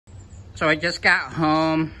So I just got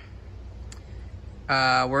home.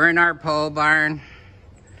 We're in our pole barn.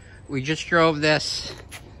 We just drove this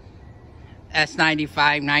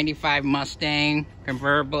S95 Mustang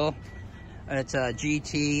convertible. It's a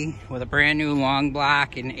GT with a brand new long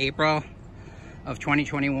block in April of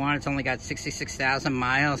 2021. It's only got 66,000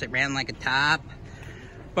 miles. It ran like a top,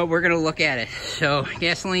 but we're gonna look at it. So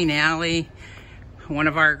Gasoline Alley, one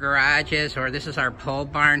of our garages, or this is our pole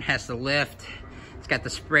barn, has the lift. It's got the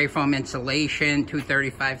spray foam insulation,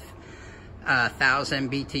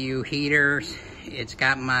 235,000 BTU heaters. It's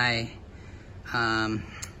got my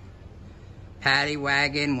paddy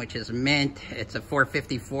wagon, which is mint. It's a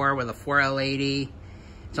 454 with a 4L80.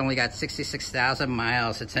 It's only got 66,000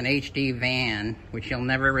 miles. It's an HD van, which you'll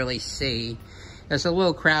never really see. It's a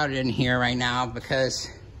little crowded in here right now because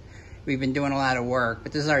we've been doing a lot of work,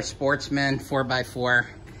 but this is our Sportsman 4x4.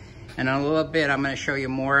 And in a little bit, I'm gonna show you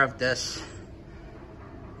more of this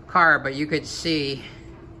car, but you could see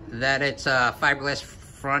that it's a fiberglass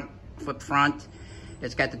flip front.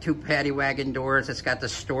 It's got the two paddy wagon doors. It's got the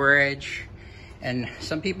storage. And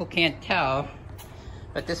some people can't tell,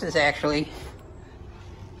 but this is actually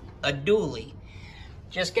a dually.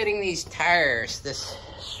 Just getting these tires this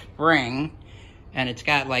spring, and it's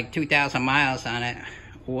got like 2,000 miles on it,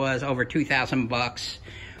 was over 2,000 bucks.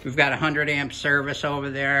 We've got 100 amp service over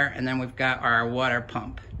there, and then we've got our water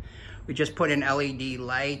pump. We just put in LED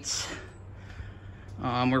lights.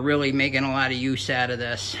 We're really making a lot of use out of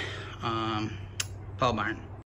this pole barn.